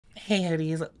Hey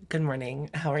hoodies, good morning.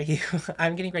 How are you?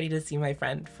 I'm getting ready to see my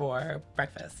friend for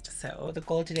breakfast. So the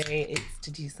goal today is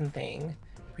to do something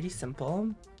pretty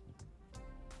simple.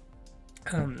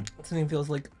 Something feels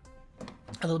like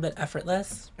a little bit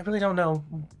effortless. I really don't know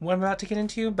what I'm about to get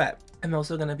into, but I'm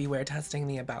also gonna be wear testing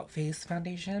the About Face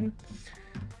foundation.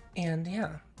 And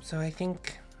yeah, so I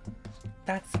think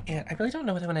that's it. I really don't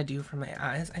know what I want to do for my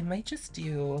eyes. I might just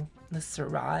do the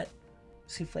Surratt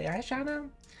Souffle eyeshadow.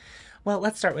 Well,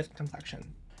 let's start with complexion.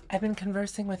 I've been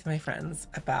conversing with my friends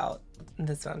about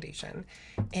this foundation,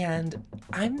 and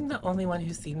I'm the only one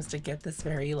who seems to get this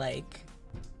very like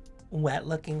wet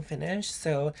looking finish.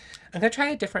 So I'm gonna try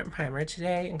a different primer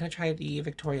today. I'm gonna try the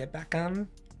Victoria Beckham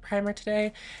primer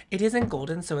today. It isn't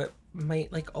golden, so it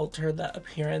might like alter the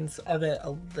appearance of it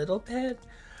a little bit,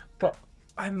 but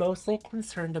I'm mostly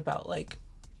concerned about like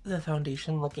the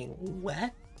foundation looking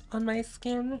wet on my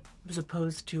skin as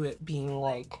opposed to it being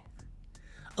like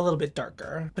a little bit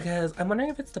darker, because I'm wondering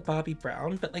if it's the Bobbi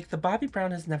Brown, but like the Bobbi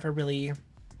Brown has never really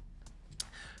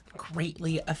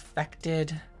greatly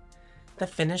affected the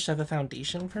finish of a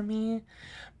foundation for me.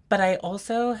 But I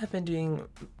also have been doing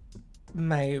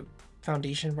my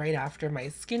foundation right after my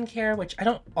skincare, which I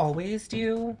don't always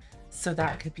do. So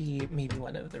that could be maybe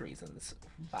one of the reasons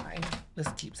why this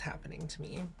keeps happening to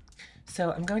me.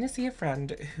 So I'm going to see a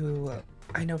friend who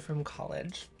I know from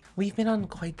college. We've been on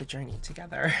quite the journey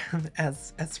together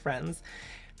as friends,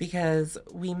 because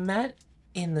we met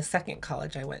in the second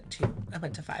college I went to. I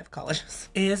went to 5 colleges.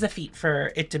 It is a feat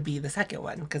for it to be the second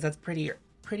one, because that's pretty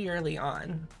early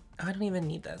on. Oh, I don't even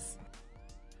need this.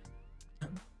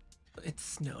 It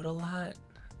snowed a lot.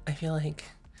 I feel like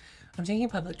I'm taking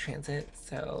public transit,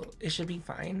 so it should be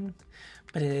fine.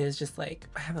 But it is just like,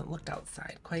 I haven't looked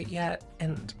outside quite yet.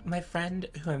 And my friend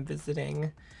who I'm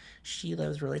visiting, she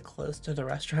lives really close to the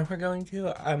restaurant we're going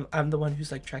to. I'm the one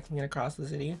who's like trekking it across the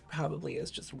city. Probably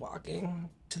is just walking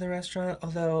to the restaurant,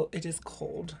 although it is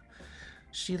cold.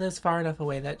 She lives far enough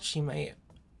away that she might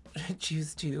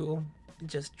choose to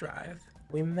just drive.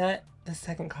 We met the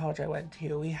second college I went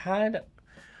to. We had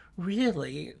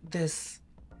really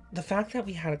the fact that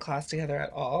we had a class together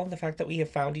at all, the fact that we have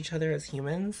found each other as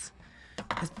humans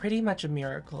is pretty much a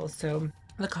miracle. So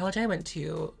the college I went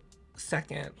to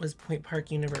second was Point Park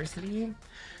University,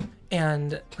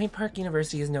 and Point Park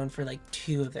University is known for like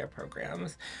 2 of their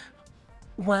programs.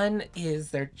 One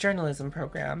is their journalism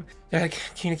program. Their like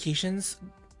communications,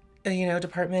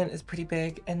 department is pretty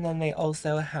big, and then they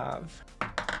also have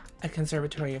a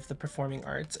conservatory of the performing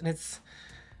arts, and it's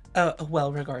a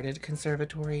well-regarded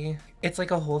conservatory. It's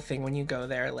like a whole thing when you go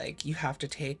there, like you have to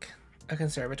take a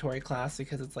conservatory class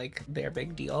because it's like their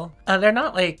big deal. They're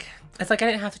not like, it's like I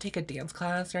didn't have to take a dance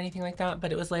class or anything like that,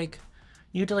 but it was like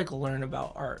you had to like learn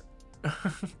about art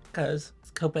because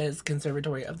Copa is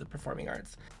Conservatory of the Performing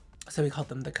Arts. So we called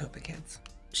them the Copa Kids.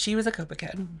 She was a Copa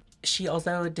kid. She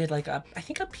also did like I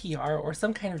think a PR or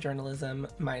some kind of journalism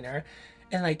minor.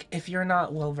 And like, if you're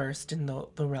not well versed in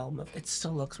the realm of, it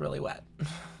still looks really wet.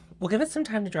 We'll give it some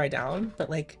time to dry down, but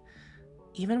like,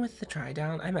 even with the dry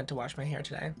down, I meant to wash my hair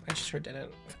today. I just sure didn't.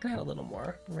 I'm gonna add a little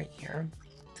more right here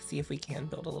to see if we can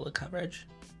build a little coverage.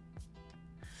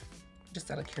 Just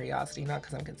out of curiosity, not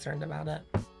because I'm concerned about it.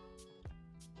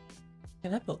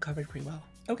 Yeah, that built coverage pretty well.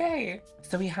 Okay,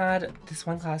 so we had this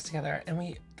one class together, and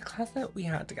the class that we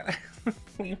had together,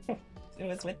 it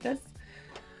was with this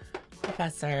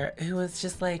professor who was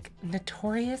just like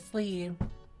notoriously,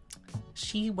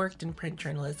 she worked in print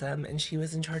journalism and she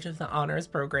was in charge of the honors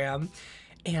program,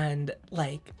 and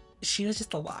like she was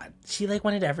just a lot. She like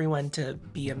wanted everyone to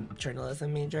be a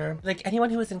journalism major. Like anyone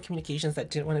who was in communications that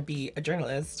didn't want to be a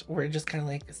journalist were just kind of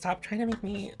like, stop trying to make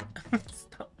me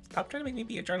stop trying to make me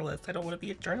be a journalist. I don't want to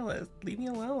be a journalist. Leave me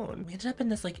alone. We ended up in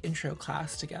this like intro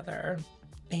class together,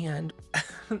 and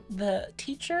the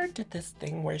teacher did this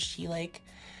thing where she like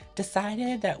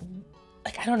decided that,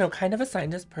 like, I don't know, kind of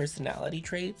assigned us personality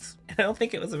traits. And I don't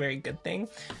think it was a very good thing.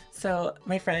 So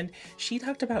my friend, she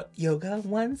talked about yoga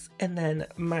once, and then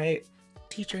my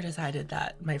teacher decided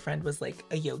that my friend was like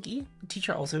a yogi. The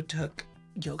teacher also took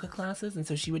yoga classes, and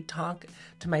so she would talk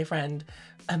to my friend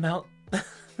about the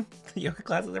yoga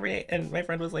classes every day. And my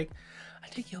friend was like, I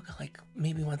take yoga like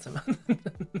maybe once a month.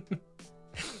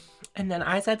 And then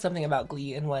I said something about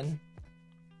Glee in one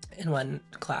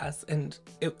class, and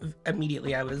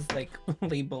immediately I was like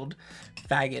labeled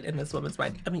faggot in this woman's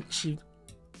mind. I mean,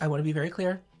 I want to be very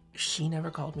clear, she never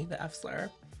called me the F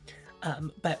slur.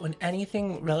 But when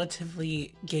anything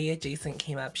relatively gay adjacent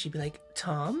came up, she'd be like,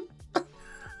 Tom?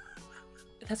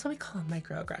 That's what we call a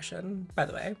microaggression, by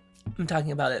the way. I'm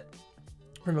talking about it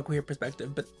from a queer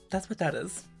perspective, but that's what that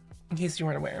is. in case you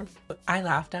weren't aware. I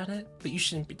laughed at it, but you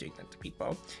shouldn't be doing that to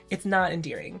people. It's not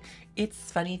endearing.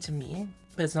 It's funny to me,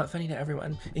 but it's not funny to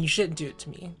everyone. And you shouldn't do it to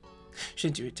me. You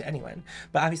shouldn't do it to anyone.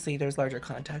 But obviously there's larger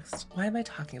context. Why am I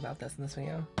talking about this in this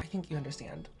video? I think you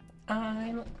understand.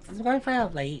 I'm going for a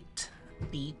light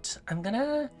beat. I'm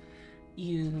gonna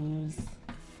use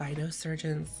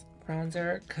Phytosurgeon's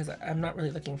bronzer because I'm not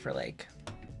really looking for like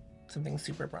something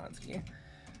super bronzy.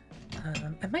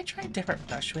 I might try a different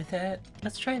brush with it.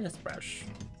 Let's try this brush.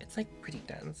 It's like pretty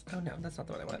dense. Oh no, that's not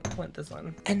the one I want. I want this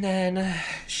one. And then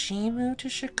she moved to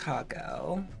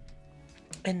Chicago.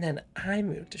 And then I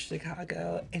moved to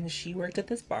Chicago, and she worked at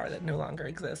this bar that no longer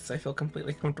exists, so I feel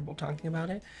completely comfortable talking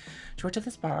about it. She worked at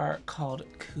this bar called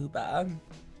Cuba.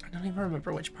 I don't even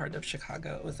remember which part of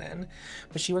Chicago it was in,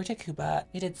 but she worked at Cuba.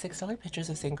 They did $6 pitchers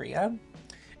of sangria,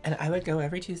 and I would go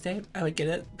every Tuesday. I would get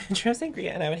a pitcher of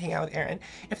sangria, and I would hang out with Erin.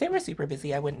 If they were super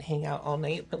busy, I wouldn't hang out all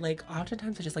night, but like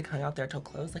oftentimes I just like hung out there till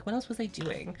close. Like what else was I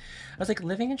doing? I was like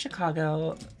living in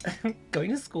Chicago, going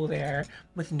to school there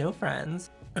with no friends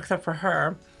except for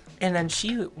her. And then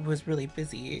she was really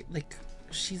busy. Like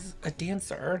she's a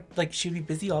dancer. Like she'd be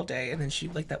busy all day, and then she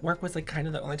like that work was like kind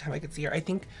of the only time I could see her. I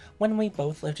think when we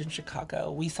both lived in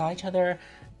Chicago, we saw each other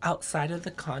outside of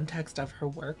the context of her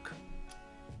work.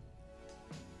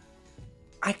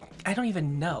 I don't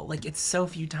even know. Like it's so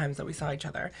few times that we saw each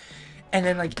other. And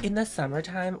then like in the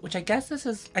summertime, which I guess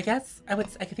I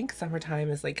think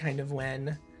summertime is like kind of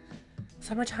when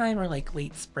summertime or like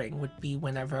late spring would be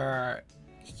whenever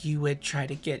you would try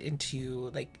to get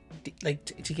into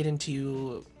to get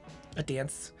into a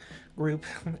dance group.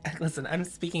 Listen,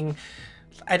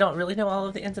 I don't really know all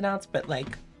of the ins and outs, but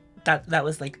like that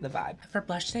was like the vibe. For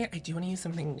blush today, I do want to use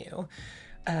something new.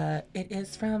 It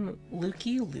is from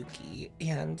Lukey,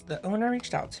 and the owner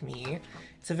reached out to me.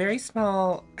 It's a very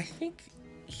small, I think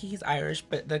he's Irish,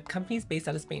 but the company's based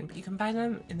out of Spain, but you can buy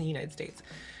them in the United States.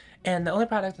 And the only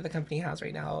product that the company has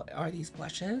right now are these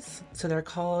blushes. So they're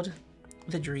called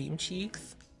the Dream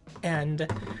Cheeks, and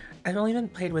I've only been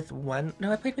played with one.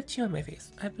 No, I played with two on my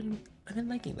face. I've been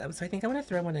liking them, so I think I want to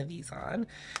throw one of these on.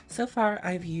 So far,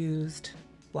 I've used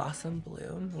Blossom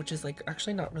Bloom, which is like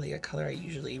actually not really a color I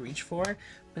usually reach for,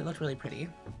 but it looked really pretty.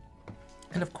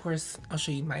 And of course, I'll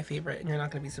show you my favorite, and you're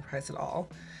not going to be surprised at all.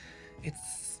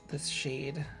 It's this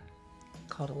shade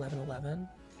called 1111.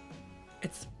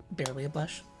 It's barely a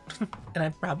blush. And I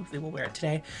probably will wear it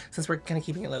today since we're kind of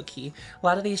keeping it low key. A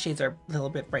lot of these shades are a little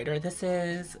bit brighter. This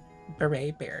is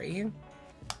Beret Berry.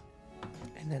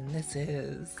 And then this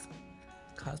is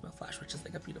Cosmo Flash, which is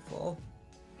like a beautiful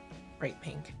bright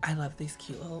pink. I love these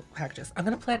cute little packages. I'm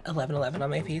going to put 1111 on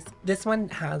my face. This one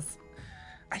has,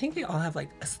 I think they all have like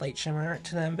a slight shimmer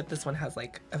to them, but this one has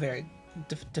like a very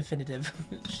definitive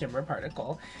shimmer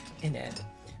particle in it.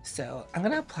 So I'm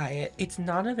going to apply it. It's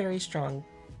not a very strong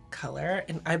color,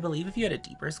 and I believe if you had a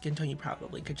deeper skin tone you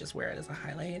probably could just wear it as a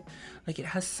highlight. Like it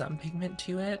has some pigment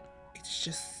to it. It's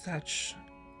just such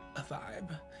a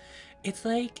vibe. It's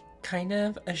like kind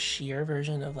of a sheer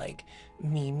version of like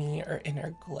Mimi or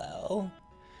Inner Glow.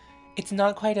 It's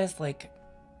not quite as like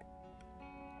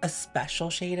a special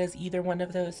shade as either one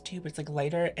of those two, but it's like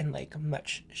lighter and like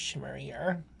much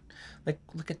shimmerier. Like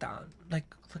look at that,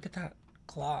 like look at that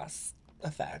gloss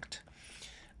effect.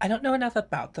 I don't know enough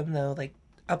about them though. Like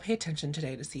I'll pay attention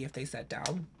today to see if they set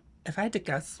down. If I had to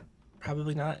guess,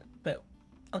 probably not, but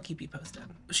I'll keep you posted.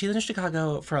 She lived in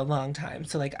Chicago for a long time,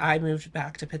 so like I moved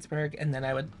back to Pittsburgh, and then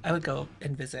I would go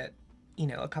and visit, you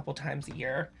know, a couple times a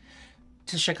year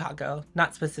to Chicago,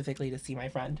 not specifically to see my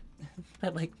friend,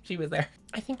 but like she was there.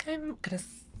 I think I'm gonna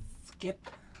skip.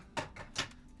 I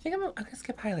think I'm gonna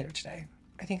skip highlighter today.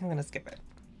 I think I'm gonna skip it.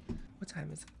 What time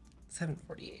is it?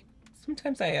 7:48.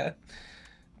 Sometimes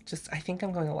I think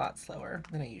I'm going a lot slower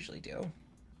than I usually do.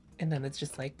 And then it's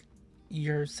just like,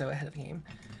 you're so ahead of the game.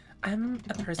 I'm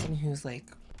a person who's like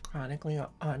chronically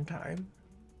on time,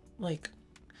 like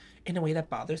in a way that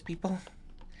bothers people.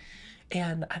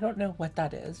 And I don't know what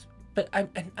that is, but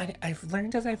I've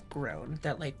learned as I've grown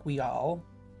that like we all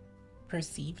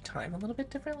perceive time a little bit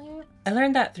differently. I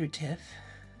learned that through Tiff,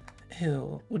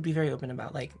 who would be very open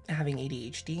about like having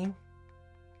ADHD,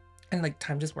 and like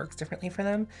time just works differently for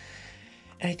them.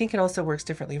 And I think it also works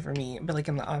differently for me, but like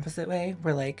in the opposite way,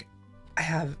 where like I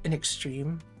have an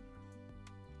extreme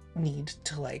need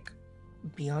to like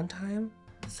be on time.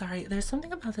 Sorry, there's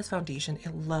something about this foundation.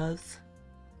 It loves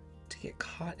to get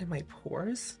caught in my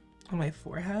pores on my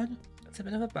forehead. It's a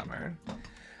bit of a bummer.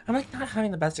 I'm like not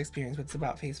having the best experience with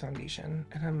About Face foundation,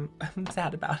 and I'm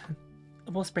sad about it.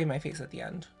 We'll spray my face at the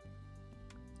end.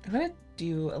 I'm gonna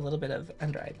do a little bit of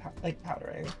under eye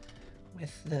powdering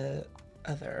with the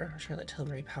other Charlotte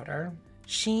Tilbury powder.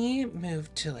 she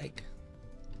moved to like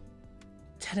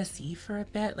Tennessee for a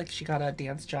bit. Like she got a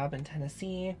dance job in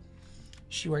Tennessee.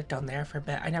 She worked down there for a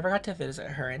bit. I never got to visit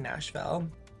her in Nashville.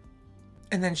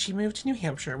 And then she moved to New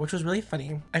Hampshire, which was really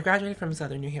funny. I graduated from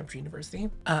Southern New Hampshire University.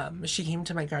 She came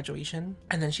to my graduation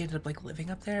and then she ended up like living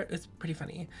up there. It was pretty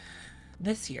funny.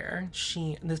 This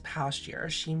past year,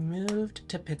 she moved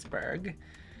to Pittsburgh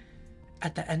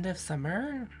at the end of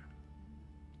summer.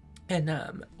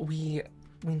 And we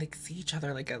like see each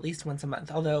other like at least once a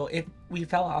month. Although we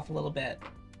fell off a little bit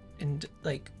in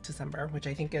like December, which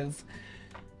I think is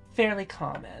fairly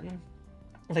common.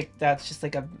 Like that's just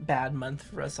like a bad month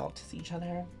for us all to see each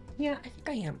other. Yeah, I think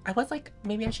I am. I was like,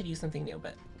 maybe I should use something new,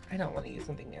 but I don't want to use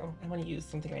something new. I want to use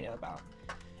something I know about.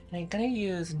 And I'm gonna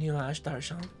use Nuage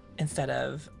d'Argent instead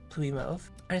of Pluie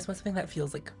Mauve. I just want something that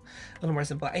feels like a little more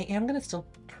simple. I am gonna still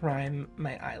prime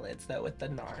my eyelids though with the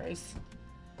NARS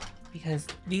because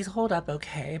these hold up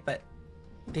okay, but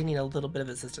they need a little bit of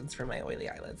assistance for my oily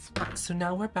eyelids. So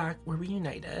now we're back, we're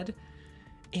reunited,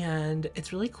 and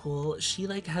it's really cool. She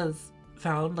like has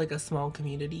found like a small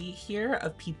community here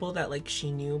of people that like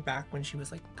she knew back when she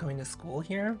was like going to school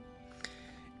here.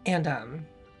 And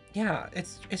yeah,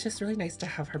 it's just really nice to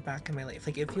have her back in my life.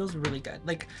 Like it feels really good.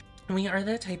 Like we are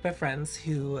the type of friends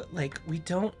who like we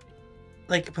don't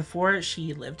like before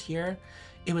she lived here,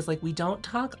 it was like we don't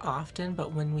talk often,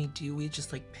 but when we do, we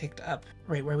just like picked up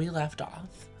right where we left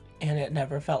off, and it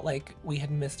never felt like we had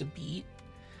missed a beat.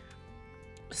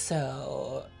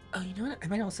 So, oh, you know what?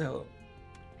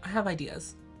 I have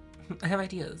ideas.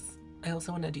 I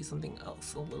also want to do something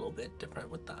else a little bit different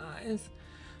with the eyes,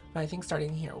 but I think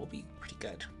starting here will be pretty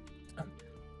good.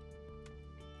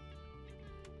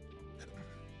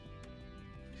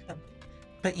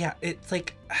 But yeah, it's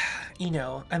like, you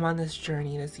know, I'm on this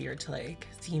journey this year to like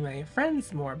see my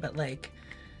friends more, but like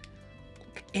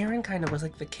Aaron kind of was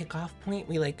like the kickoff point.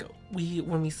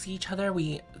 When we see each other,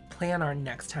 we plan our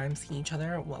next time seeing each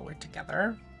other while we're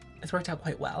together. It's worked out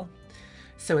quite well.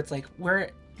 So it's like we're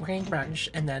getting brunch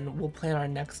and then we'll plan our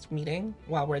next meeting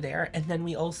while we're there. And then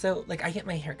we also, like I get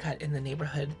my hair cut in the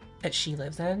neighborhood that she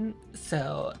lives in.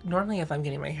 So normally if I'm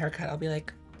getting my hair cut, I'll be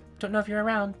like, don't know if you're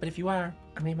around, but if you are,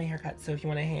 I made my hair cut. So if you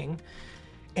want to hang.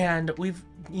 And we've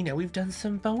done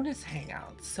some bonus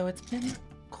hangouts. So it's been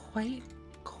quite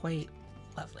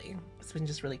lovely. It's been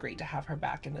just really great to have her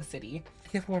back in the city.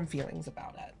 I have warm feelings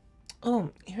about it. Oh,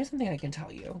 here's something I can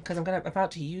tell you, because I'm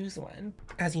about to use one.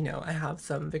 As you know, I have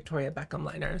some Victoria Beckham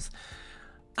liners.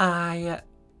 I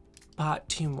bought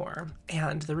 2 more,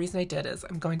 and the reason I did is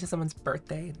I'm going to someone's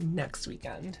birthday next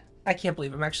weekend. I can't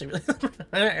believe I'm actually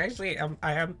really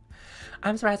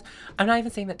I'm surprised. I'm not even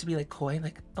saying that to be like coy,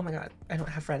 like, oh my god, I don't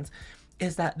have friends.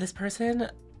 Is that this person,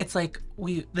 it's like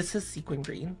this is sequin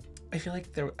green. I feel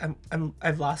like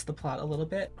I've lost the plot a little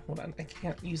bit. Hold on, I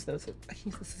can't use those. I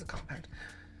can use this as a compact.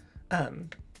 Oh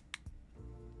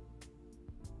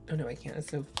no, I can't. It's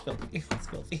so filthy. It's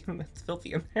filthy. It's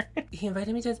filthy in there. He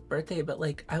invited me to his birthday, but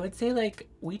like I would say like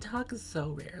we talk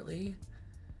so rarely.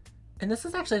 And this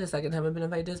is actually the second time I've been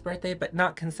invited to his birthday, but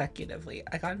not consecutively.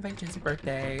 I got invited to his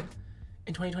birthday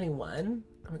in 2021.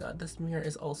 Oh my god, this mirror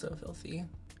is also filthy.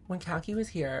 When Kaki was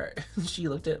here, she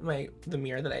looked at the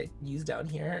mirror that I used down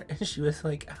here, and she was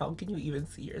like, how can you even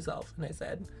see yourself? And I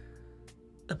said,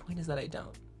 the point is that I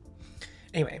don't.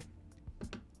 Anyway,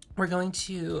 we're going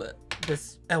to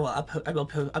this, oh well,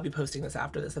 I'll be posting this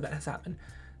after this event has happened.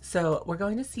 So we're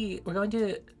going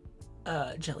to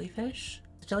Jellyfish.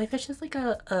 Jellyfish is like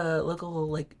a local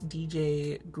like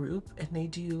DJ group, and they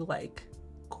do like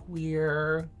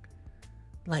queer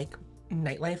like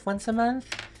nightlife once a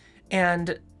month.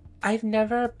 And I've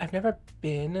never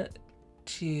been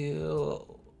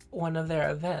to one of their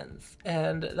events,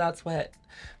 and that's what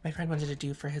my friend wanted to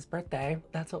do for his birthday.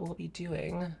 That's what we'll be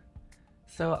doing.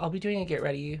 So I'll be doing a get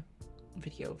ready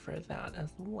video for that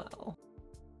as well.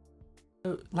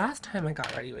 So last time I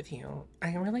got ready with you,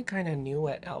 I really kind of knew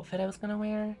what outfit I was gonna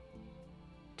wear.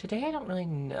 Today I don't really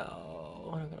know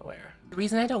what I'm gonna wear. The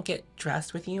reason I don't get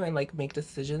dressed with you and like make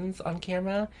decisions on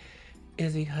camera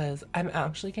is because I'm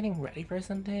actually getting ready for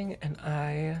something, and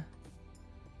I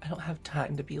don't have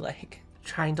time to be like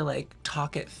trying to like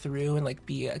talk it through and like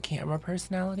be a camera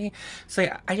personality. So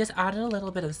yeah, I just added a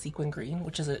little bit of sequin green,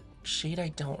 which is a shade I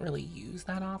don't really use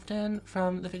that often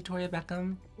from the Victoria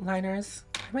Beckham liners.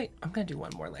 I'm gonna do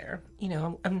one more layer. You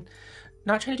know, I'm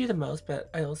not trying to do the most, but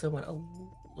I also want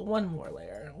one more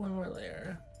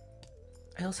layer.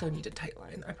 I also need a tight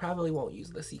line. I probably won't use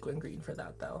the sequin green for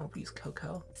that though. I'll use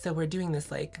cocoa. So we're doing this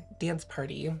like dance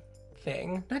party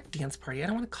thing. Not dance party, I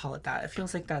don't want to call it that. It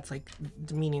feels like that's like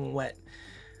demeaning what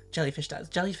Jellyfish does.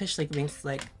 Jellyfish like makes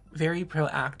like very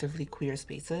proactively queer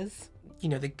spaces. You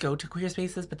know, they go to queer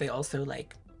spaces, but they also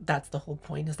like, that's the whole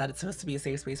point, is that it's supposed to be a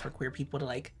safe space for queer people to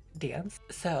like dance.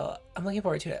 So I'm looking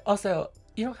forward to it. Also,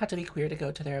 you don't have to be queer to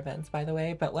go to their events, by the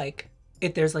way, but like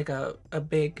if there's like a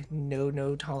big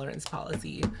no tolerance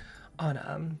policy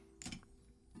on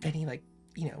any like,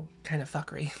 you know, kind of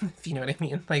fuckery, if you know what I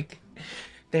mean. Like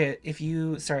if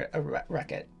you start a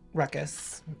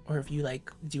ruckus, or if you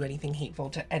like do anything hateful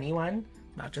to anyone,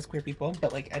 not just queer people,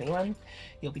 but like anyone,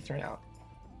 you'll be thrown out.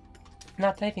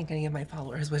 Not that I think any of my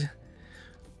followers would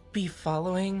be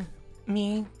following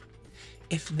me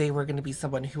if they were going to be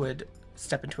someone who would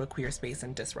step into a queer space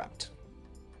and disrupt.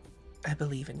 I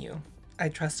believe in you. I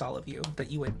trust all of you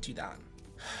that you wouldn't do that.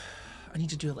 I need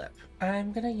to do a lip.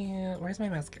 I'm gonna use, where's my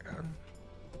mascara?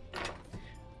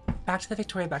 Back to the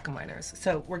Victoria Beckham liners.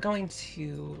 So we're going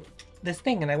to this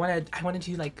thing, and I want to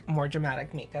do like more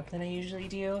dramatic makeup than I usually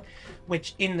do,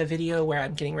 which in the video where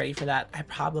I'm getting ready for that, I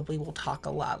probably will talk a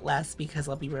lot less because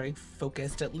I'll be very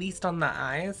focused, at least on the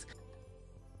eyes.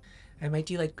 I might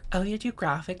do like, oh, you do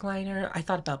graphic liner. I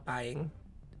thought about buying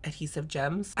adhesive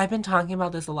gems. I've been talking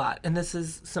about this a lot, and this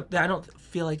is something, I don't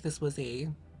feel like this was a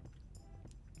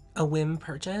whim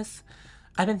purchase.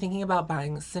 I've been thinking about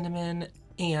buying cinnamon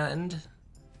and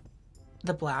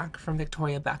the black from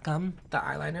Victoria Beckham, the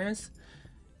eyeliners,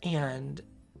 and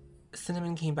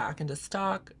cinnamon came back into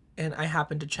stock, and I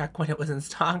happened to check when it was in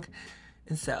stock,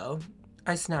 and so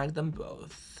I snagged them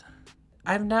both.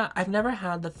 I've never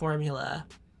had the formula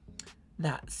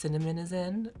that cinnamon is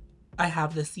in. I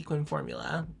have the sequin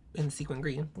formula in sequin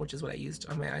green, which is what I used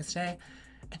on my eyes today,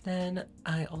 and then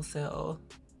I also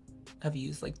have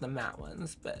used like the matte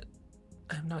ones, but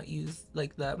I've not used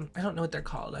like the, I don't know what they're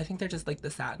called. I think they're just like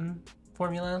the satin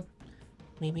formula,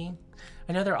 maybe.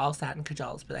 I know they're all satin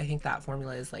Kajals, but I think that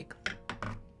formula is like,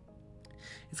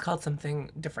 it's called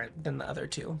something different than the other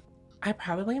two. I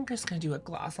probably am just gonna do a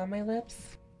gloss on my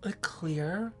lips, a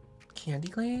clear candy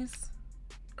glaze,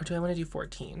 or do I want to do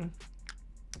 14?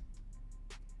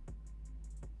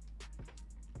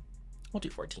 We'll do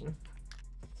 14.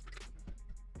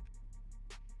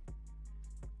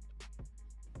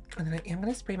 And then I am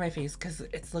gonna spray my face because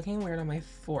it's looking weird on my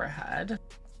forehead.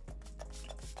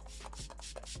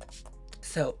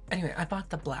 So anyway, I bought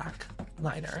the black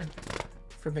liner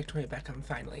from Victoria Beckham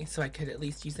finally, so I could at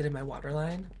least use it in my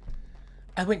waterline.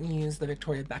 I wouldn't use the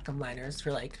Victoria Beckham liners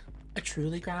for like a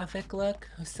truly graphic look,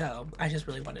 so I just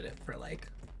really wanted it for like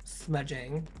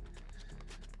smudging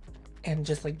and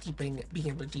just like being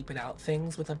able to deepen out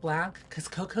things with a black, because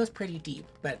Cocoa's pretty deep,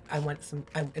 but I want some,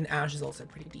 and Ash is also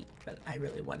pretty deep, but I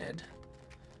really wanted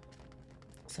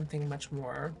something much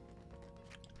more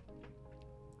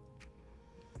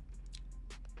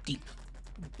deep,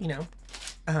 you know?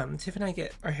 Tiff and I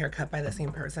get our hair cut by the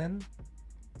same person,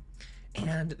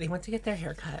 and they went to get their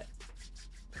hair cut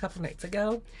a couple nights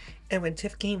ago, and when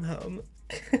Tiff came home,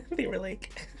 they were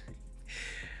like,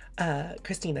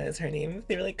 Christina is her name.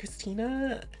 They were like,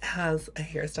 Christina has a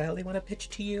hairstyle they want to pitch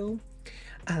to you,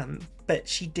 but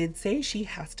she did say she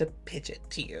has to pitch it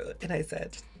to you. And I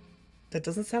said, that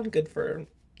doesn't sound good for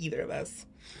either of us.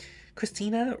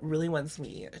 Christina really wants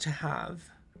me to have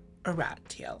a rat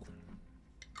tail.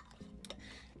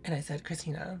 And I said,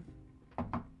 Christina,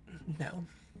 no.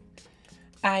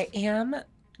 I am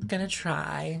gonna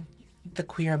try the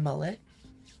queer mullet.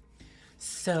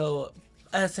 So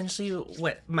essentially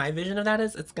what my vision of that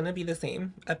is, it's gonna be the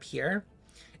same up here,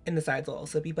 and the sides will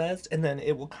also be buzzed, and then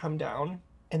it will come down,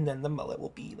 and then the mullet will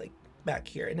be like back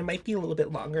here, and it might be a little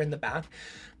bit longer in the back,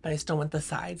 but I still want the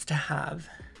sides to have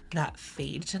that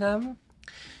fade to them.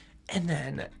 And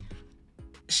then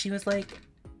she was like,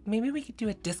 maybe we could do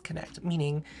a disconnect,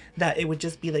 meaning that it would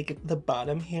just be like the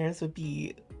bottom hairs would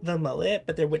be the mullet,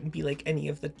 but there wouldn't be like any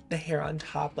of the hair on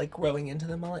top like growing into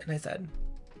the mullet. And I said,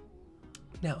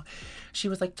 no. She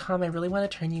was like, Tom, I really want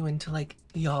to turn you into like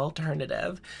the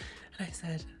alternative. And I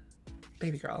said,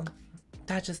 baby girl,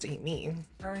 that just ain't me.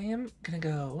 I am gonna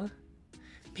go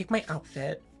pick my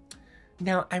outfit.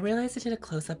 Now, I realized I did a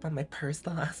close-up on my purse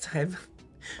the last time.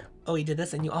 Oh, we did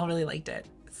this and you all really liked it.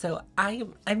 So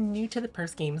I'm new to the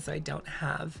purse game, so I don't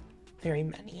have very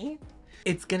many.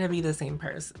 It's gonna be the same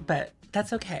purse, but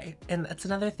that's okay. And that's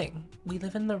another thing. We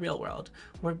live in the real world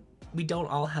where we don't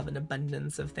all have an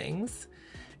abundance of things.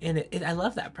 And I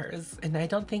love that purse, and I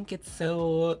don't think it's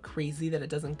so crazy that it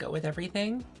doesn't go with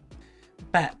everything.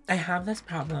 But I have this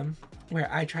problem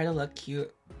where I try to look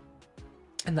cute,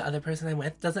 and the other person I'm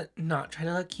with doesn't not try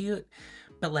to look cute,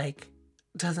 but like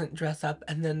doesn't dress up,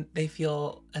 and then they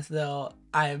feel as though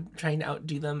I'm trying to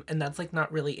outdo them, and that's like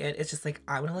not really it. It's just like,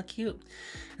 I want to look cute.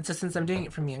 And so since I'm doing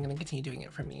it for me, I'm going to continue doing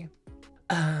it for me.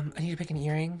 I need to pick an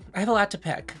earring. I have a lot to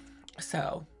pick,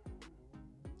 so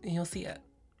you'll see it.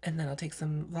 And then I'll take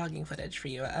some vlogging footage for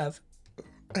you of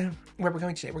where we're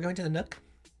going today. We're going to the Nook.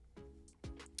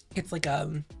 It's like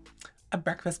a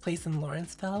breakfast place in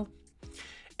Lawrenceville.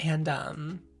 And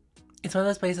it's one of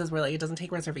those places where like it doesn't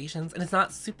take reservations, and it's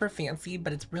not super fancy,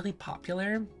 but it's really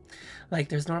popular. Like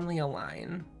there's normally a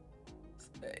line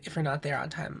if you're not there on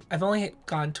time. I've only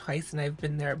gone twice, and I've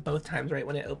been there both times right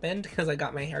when it opened because I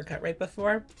got my hair cut right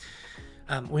before.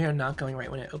 We are not going right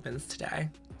when it opens today,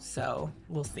 so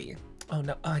we'll see. Oh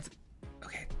no, oh, it's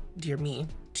okay. Dear me,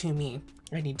 to me,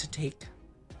 I need to take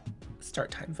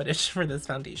start time footage for this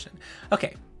foundation.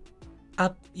 Okay,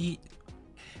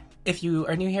 if you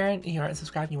are new here and you aren't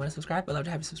subscribed and you want to subscribe, I'd love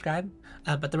to have you subscribe.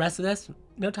 But the rest of this,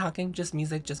 no talking, just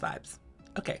music, just vibes.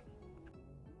 Okay,